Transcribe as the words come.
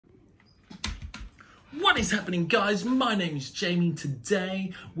What is happening, guys? My name is Jamie.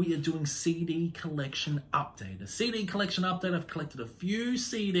 Today we are doing CD collection update. A CD collection update. I've collected a few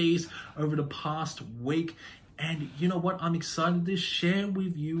CDs over the past week, and you know what? I'm excited to share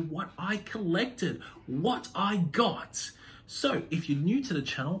with you what I collected, what I got. So if you're new to the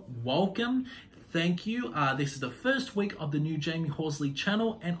channel, welcome. Thank you. This is the first week of the new Jamie Horsley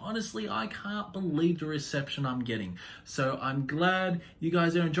channel, and honestly, I can't believe the reception I'm getting. So I'm glad you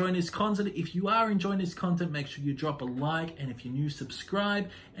guys are enjoying this content. If you are enjoying this content, make sure you drop a like, and if you're new, subscribe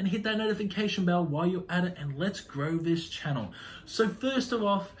and hit that notification bell while you're at it, and let's grow this channel. So first of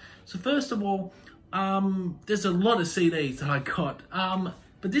all, there's a lot of CDs that I got,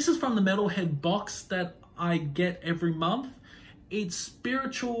 but this is from the Metalhead box that I get every month. It's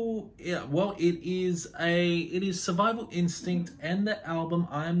spiritual, yeah, well, it is Survival Instinct and the album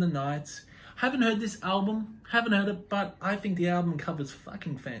I Am the Night. Haven't heard this album, haven't heard it, but I think the album cover's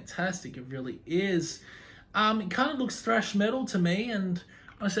fucking fantastic. It really is. It kind of looks thrash metal to me, and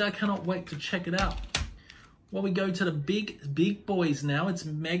honestly, I cannot wait to check it out. Well, we go to the big boys now. It's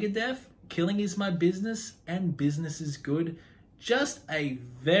Megadeth, Killing Is My Business, and Business Is Good. Just a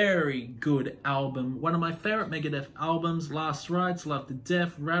very good album. One of my favorite Megadeth albums. Last Rites, Love to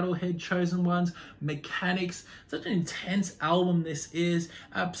Death, Rattlehead, Chosen Ones, Mechanics. Such an intense album this is.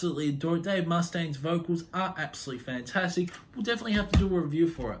 Absolutely adore it. Dave Mustaine's vocals are absolutely fantastic. We'll definitely have to do a review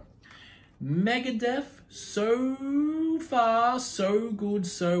for it. Megadeth, so far, so good,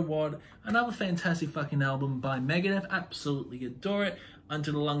 so what. Another fantastic fucking album by Megadeth. Absolutely adore it.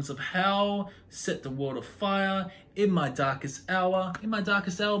 Under the Lungs of Hell, Set the World Afire, In My Darkest Hour. In My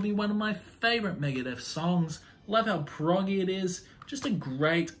Darkest Hour will be one of my favorite Megadeth songs. Love how proggy it is. Just a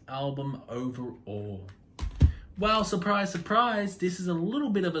great album overall. Well, surprise, surprise, this is a little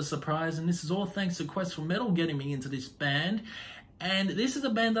bit of a surprise, and this is all thanks to Quest for Metal getting me into this band. And this is a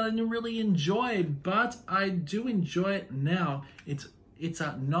band that I didn't really enjoy, but I do enjoy it now. It's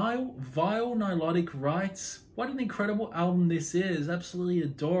a Nile, Vile Nilotic Rites. What an incredible album this is. Absolutely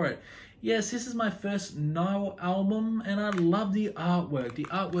adore it. Yes, this is my first Nile album, and I love the artwork. The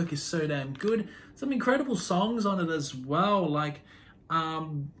artwork is so damn good. Some incredible songs on it as well, like Thus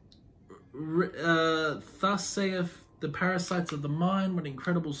Saith the Parasites of the Mind. What an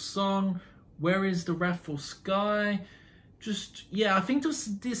incredible song. Where is the Wrathful Sky? Just, yeah, I think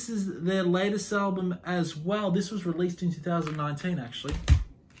this is their latest album as well. This was released in 2019, actually.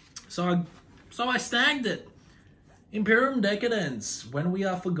 So I snagged it. Imperium Decadence, When We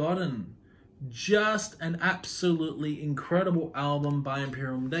Are Forgotten. Just an absolutely incredible album by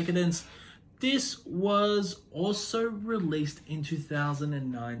Imperium Decadence. This was also released in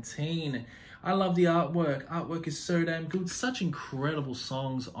 2019. I love the artwork. Artwork is so damn good. Such incredible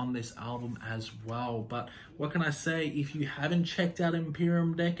songs on this album as well. But what can I say? If you haven't checked out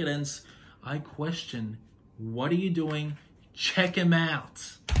Imperium Decadence, I question, what are you doing? Check them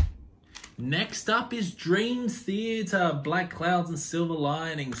out. Next up is Dream Theater, Black Clouds and Silver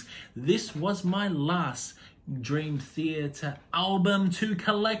Linings. This was my last Dream Theater album to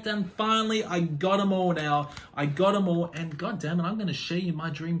collect, and finally I got them all now. I got them all, and god damn it, I'm going to show you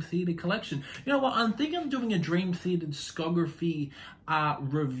my Dream Theater collection. You know what, I'm thinking I'm doing a Dream Theater discography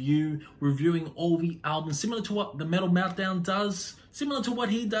reviewing all the albums, similar to what the Metal Meltdown does, similar to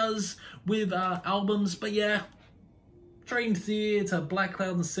what he does with albums. But yeah, Dream Theater, Black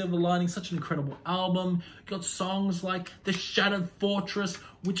Cloud and Silver Lining, such an incredible album. Got songs like The Shattered Fortress,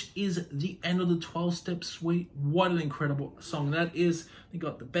 which is the end of the 12-step suite. What an incredible song that is. You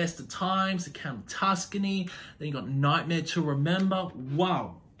got The Best of Times, The Count of Tuscany. Then you got Nightmare to Remember.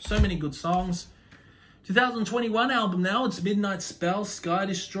 Wow, so many good songs. 2021 album now, it's Midnight Spell, Sky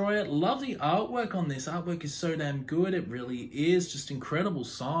Destroyer. Love the artwork on this. Artwork is so damn good. It really is. Just incredible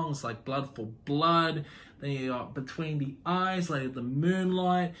songs like Blood for Blood. Then you got Between the Eyes, Lady of the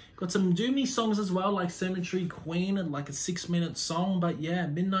Moonlight. Got some doomy songs as well, like Cemetery Queen, and like a 6-minute song. But yeah,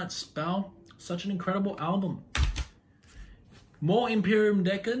 Midnight Spell, such an incredible album. More Imperium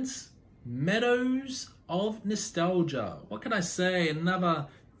Decadence, Meadows of Nostalgia. What can I say? Another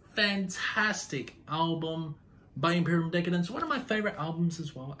fantastic album by Imperium Decadence. One of my favorite albums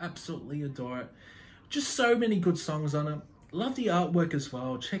as well. Absolutely adore it. Just so many good songs on it. Love the artwork as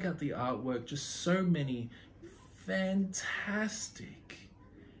well. Check out the artwork. Just so many fantastic.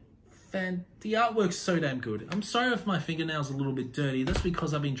 The artwork's so damn good. I'm sorry if my fingernails are a little bit dirty. That's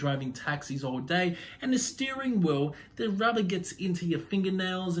because I've been driving taxis all day, and the steering wheel, the rubber gets into your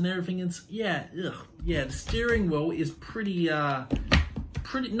fingernails and everything. It's, yeah, ugh. Yeah, the steering wheel is pretty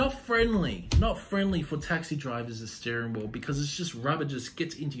not friendly for taxi drivers, the steering wheel, because it's just rubber just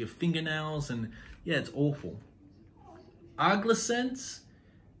gets into your fingernails, and yeah, it's awful. Arghoslent,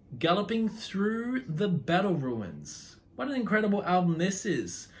 Galloping Through the Battle Ruins. What an incredible album this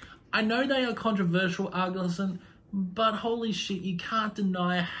is. I know they are controversial, Arghoslent, but holy shit, you can't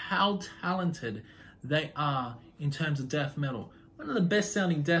deny how talented they are in terms of death metal. One of the best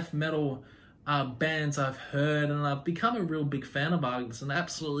sounding death metal bands I've heard, and I've become a real big fan of Arghoslent.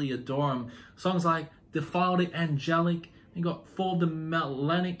 Absolutely adore them. Songs like Defiled Angelic, you got For the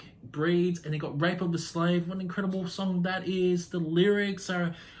Melanic Breeds, and you got Rape of a Slave. What an incredible song that is. The lyrics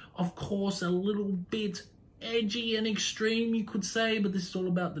are, of course, a little bit edgy and extreme, you could say, but this is all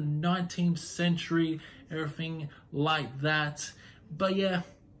about the 19th century, everything like that. But yeah,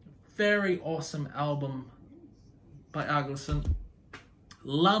 very awesome album by Arghoslent.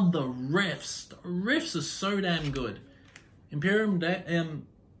 Love the riffs. The riffs are so damn good. Imperial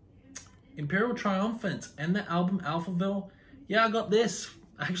Triumphant and the album Alphaville. Yeah, I got this.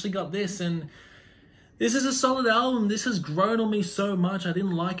 I actually got this, and this is a solid album. This has grown on me so much. I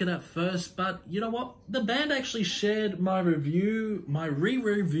didn't like it at first, but you know what? The band actually shared my review, my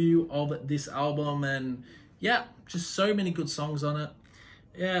re-review of this album, and yeah, just so many good songs on it.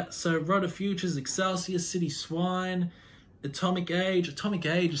 Yeah, so Road of Futures, Excelsior, City Swine, Atomic Age. Atomic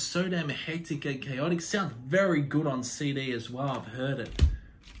Age is so damn hectic and chaotic. Sounds very good on CD as well. I've heard it.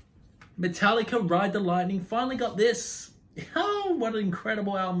 Metallica, Ride the Lightning. Finally got this. Oh, what an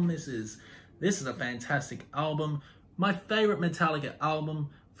incredible album this is. This is a fantastic album. My favorite Metallica album.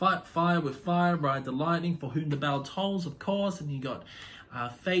 Fight Fire with Fire, Ride the Lightning, For Whom the Bell Tolls, of course. And you got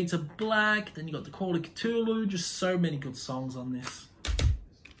Fade to Black. Then you got The Call of Cthulhu. Just so many good songs on this.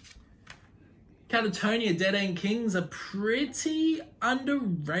 Katatonia, Dead Ain't Kings. A pretty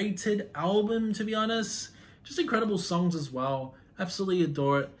underrated album, to be honest. Just incredible songs as well. Absolutely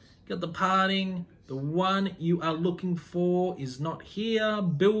adore it. Got The Parting. The One You Are Looking For Is Not Here,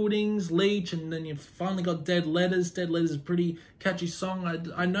 Buildings, Leech, and then you've finally got Dead Letters. Dead Letters is a pretty catchy song.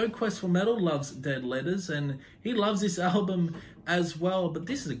 I know Quest for Metal loves Dead Letters, and he loves this album as well, but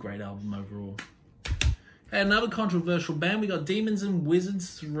this is a great album overall. And another controversial band, we got Demons and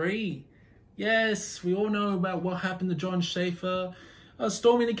Wizards 3. Yes, we all know about what happened to John Schaefer,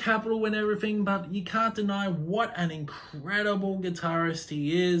 storming the Capitol and everything, but you can't deny what an incredible guitarist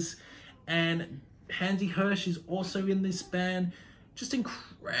he is, and Hansi Hirsch is also in this band. Just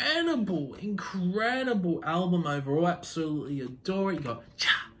incredible, incredible album overall. Absolutely adore it. You got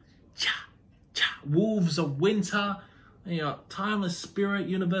Cha, Cha, Cha, Wolves of Winter. And you got Timeless Spirit,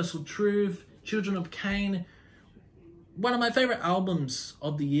 Universal Truth, Children of Cain. One of my favorite albums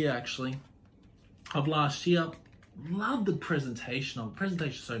of the year, actually, of last year. Love the presentation. The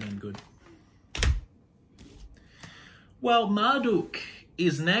presentation is so damn good. Well, Marduk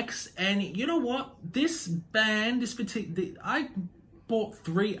is next, and you know what, this band, I bought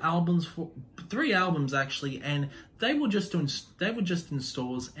three albums actually, and they were just in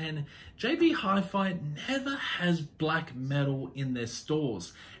stores, and JB Hi-Fi never has black metal in their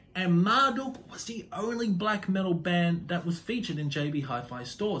stores, and Marduk was the only black metal band that was featured in JB Hi-Fi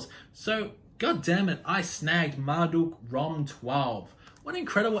stores. So god damn it, I snagged Marduk ROM 12. What an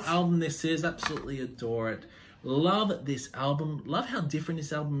incredible album this is. Absolutely adore it. Love this album. Love how different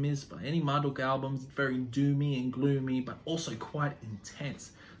this album is by any Marduk albums. Very doomy and gloomy, but also quite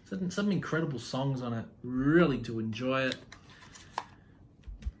intense. Some incredible songs on it. Really do enjoy it.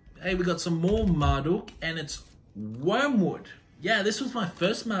 Hey, we got some more Marduk, and it's Wormwood. Yeah, this was my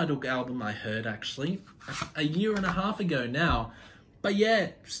first Marduk album I heard, actually, a year and a half ago now. But yeah,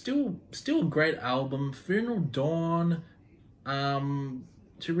 still a great album. Funeral Dawn,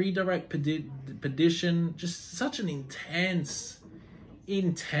 To Redirect Perdition, just such an intense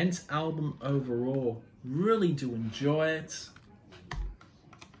album overall. Really do enjoy it.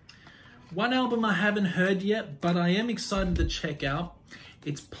 One album I haven't heard yet, but I am excited to check out.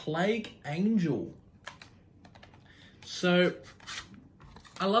 It's Plague Angel. So,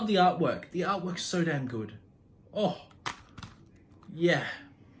 I love the artwork. The artwork's so damn good. Oh, yeah.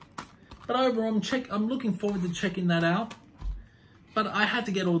 But overall, I'm looking forward to checking that out. But I had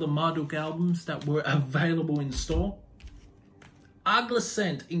to get all the Marduk albums that were available in store.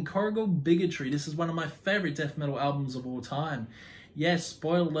 Arghoslent, Incorrigible Bigotry. This is one of my favorite death metal albums of all time. Yes,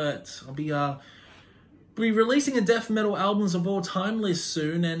 spoiler alert. I'll be releasing a death metal albums of all time list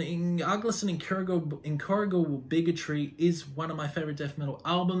soon, and Arghoslent Incorrigible Bigotry is one of my favorite death metal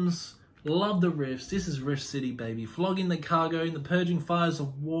albums. Love the riffs. This is Riff City, baby. Flogging the Cargo, in the Purging Fires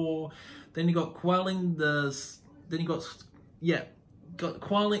of War. Then you got Quelling the... Then you got... Yeah. Got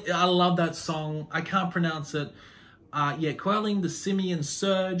Quelling... I love that song. I can't pronounce it. Yeah, Quelling the Simian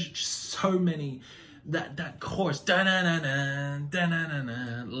Surge. Just so many... That chorus. Da-na-na-na,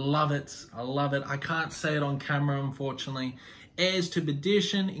 da-na-na-na. Love it. I love it. I can't say it on camera, unfortunately. Heirs to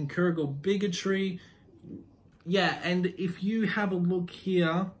Perdition, Incurable Bigotry. Yeah, and if you have a look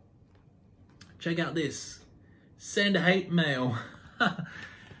here, check out this. Send hate mail.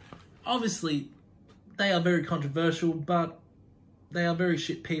 Obviously, they are very controversial, but they are very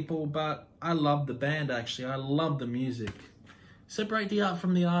shit people, but I love the band, actually. I love the music. Separate the art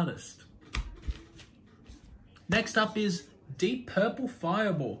from the artist. Next up is Deep Purple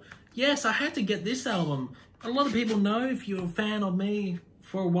Fireball. Yes, I had to get this album. A lot of people know, if you're a fan of me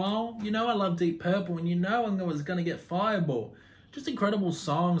for a while, you know I love Deep Purple, and you know I was going to get Fireball. Just incredible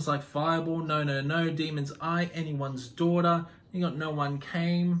songs like Fireball, No No No, Demon's Eye, Anyone's Daughter. You got No One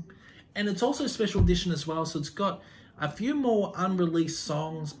Came. And it's also a special edition as well, so it's got a few more unreleased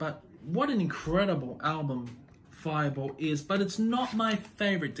songs, but what an incredible album Fireball is. But it's not my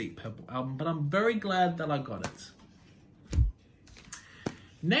favorite Deep Purple album, but I'm very glad that I got it.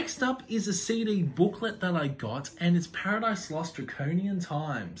 Next up is a CD booklet that I got, and it's Paradise Lost Draconian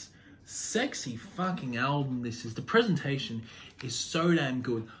Times. Sexy fucking album this is. The presentation is so damn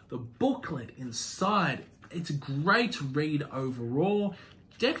good. The booklet inside, it's great to read overall.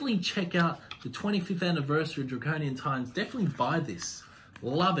 Definitely check out the 25th anniversary of Draconian Times. Definitely buy this.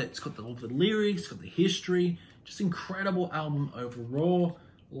 Love it. It's got all the lyrics, got the history. Just incredible album overall.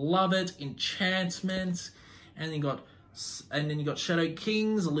 Love it. Enchantment. And then you got Shadow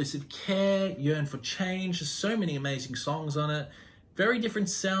Kings, Elusive Care, Yearn for Change. There's so many amazing songs on it. Very different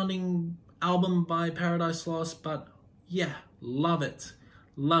sounding album by Paradise Lost, but yeah, love it.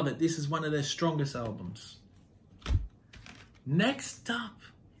 Love it. This is one of their strongest albums. Next up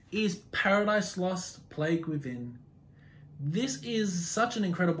is Paradise Lost, Plague Within. This is such an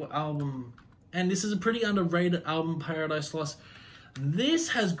incredible album, and this is a pretty underrated album, Paradise Lost. This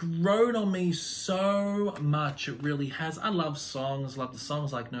has grown on me so much, it really has. I love songs, love the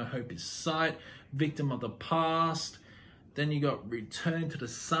songs like No Hope Is Sight, Victim of the Past. Then you got Return to the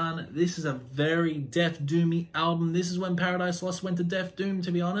Sun. This is a very Death Doomy album. This is when Paradise Lost went to Death Doom,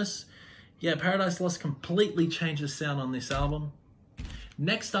 to be honest. Yeah, Paradise Lost completely changed the sound on this album.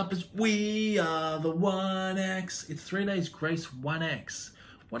 Next up is We Are the 1X. It's 3 Days Grace 1X.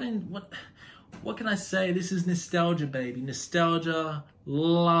 What can I say? This is nostalgia, baby. Nostalgia.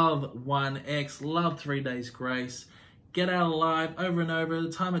 Love 1X. Love 3 Days Grace. Get Out Alive, Over and Over,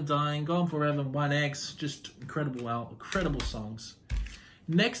 The Time of Dying, Gone Forever, 1X. Just incredible songs.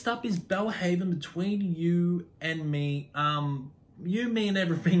 Next up is Belle Haven, Between You and Me. You, Me, and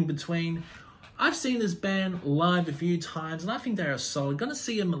Everything Between. I've seen this band live a few times, and I think they are solid. Gonna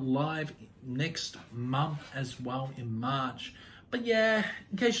see them live next month as well, in March. But yeah,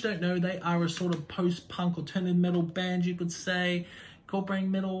 in case you don't know, they are a sort of post-punk alternative metal band, you could say. Incorporating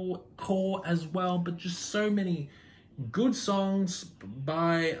metalcore as well, but just so many good songs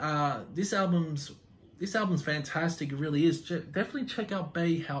by this album's fantastic. It really is. Definitely check out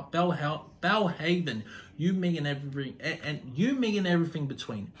Belle Haven, You, Me, and Everything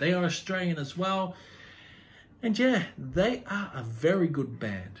Between. They are Australian as well, and yeah, they are a very good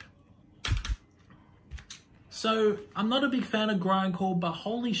band. So I'm not a big fan of grindcore, but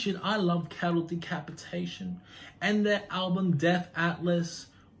holy shit, I love Cattle Decapitation and their album Death Atlas.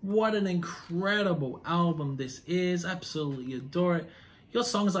 What an incredible album this is. Absolutely adore it. Your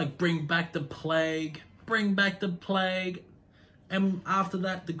songs like Bring Back the Plague, and after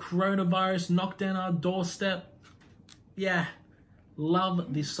that, The Coronavirus Knocked Down Our Doorstep. Yeah,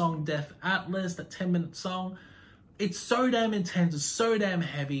 love this song Death Atlas, that 10-minute song. It's so damn intense, it's so damn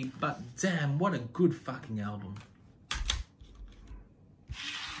heavy, but damn, what a good fucking album.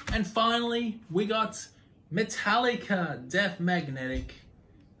 And finally, we got Metallica, Death Magnetic.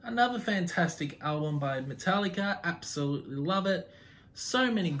 Another fantastic album by Metallica, absolutely love it.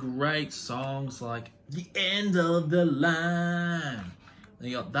 So many great songs like The End of the Line. Then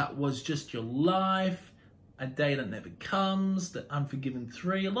you got That Was Just Your Life, A Day That Never Comes, The Unforgiven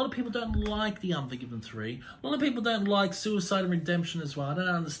 3. A lot of people don't like The Unforgiven 3. A lot of people don't like Suicide and Redemption as well. I don't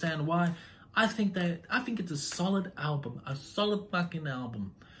understand why. I think it's a solid album, a solid fucking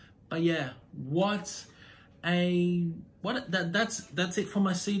album. But yeah, that's it for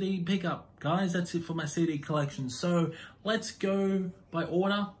my CD pickup, guys. That's it for my CD collection. So let's go by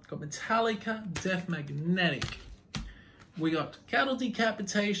order. Got Metallica, Death Magnetic. We got Cattle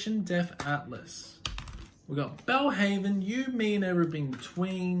Decapitation, Death Atlas. We got Belle Haven, You, Me, and Everything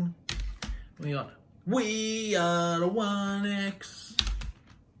Between. We got We Are the 1X.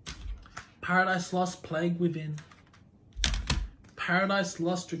 Paradise Lost, Plague Within. Paradise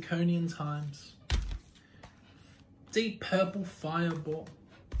Lost, Draconian Times. Deep Purple, Fireball.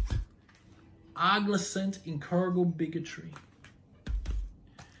 Arghoslent, Incurable Bigotry.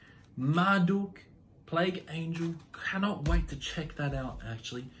 Marduk, Plague Angel, cannot wait to check that out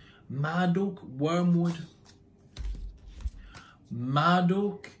actually. Marduk, Wormwood.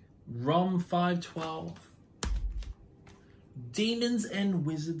 Marduk, Rom 512. Demons and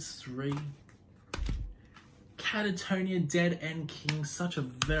Wizards 3. Katatonia, Dead and King, such a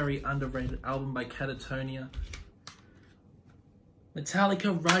very underrated album by Katatonia.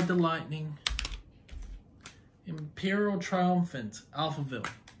 Metallica, Ride the Lightning. Imperial Triumphant, Alphaville.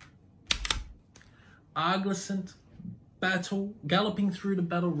 Arghoslent, Battle, Galloping Through the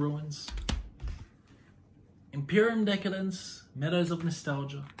Battle Ruins. Imperium Decadence, Meadows of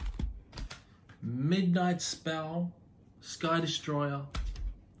Nostalgia. Midnight Spell, Sky Destroyer.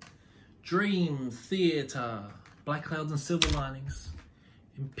 Dream Theater, Black Clouds and Silver Linings.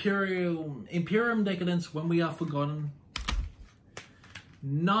 Imperium Decadence, When We Are Forgotten.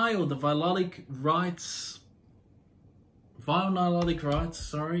 Nile, the Vinylic Rights.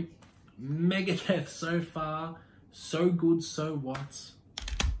 Sorry. Megadeth, So Far, So Good, So What.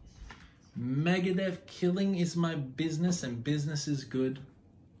 Megadeth, Killing Is My Business and Business Is Good.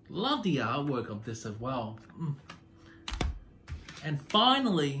 Love the artwork of this as well. And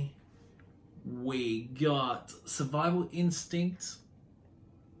finally, we got Survival Instinct,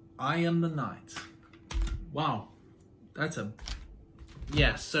 I Am the Night. Wow, that's a...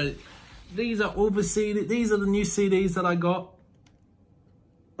 Yeah, so these are all the CDs. These are the new CDs that I got.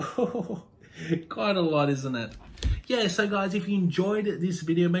 Oh, quite a lot, isn't it? Yeah, so guys, if you enjoyed this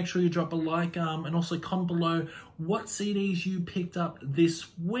video, make sure you drop a like, and also comment below what CDs you picked up this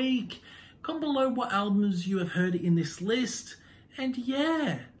week. Comment below what albums you have heard in this list. And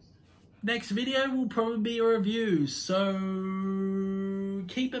yeah, next video will probably be a review. So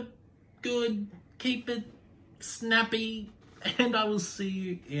keep it good, keep it snappy, and I will see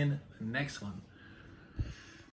you in the next one.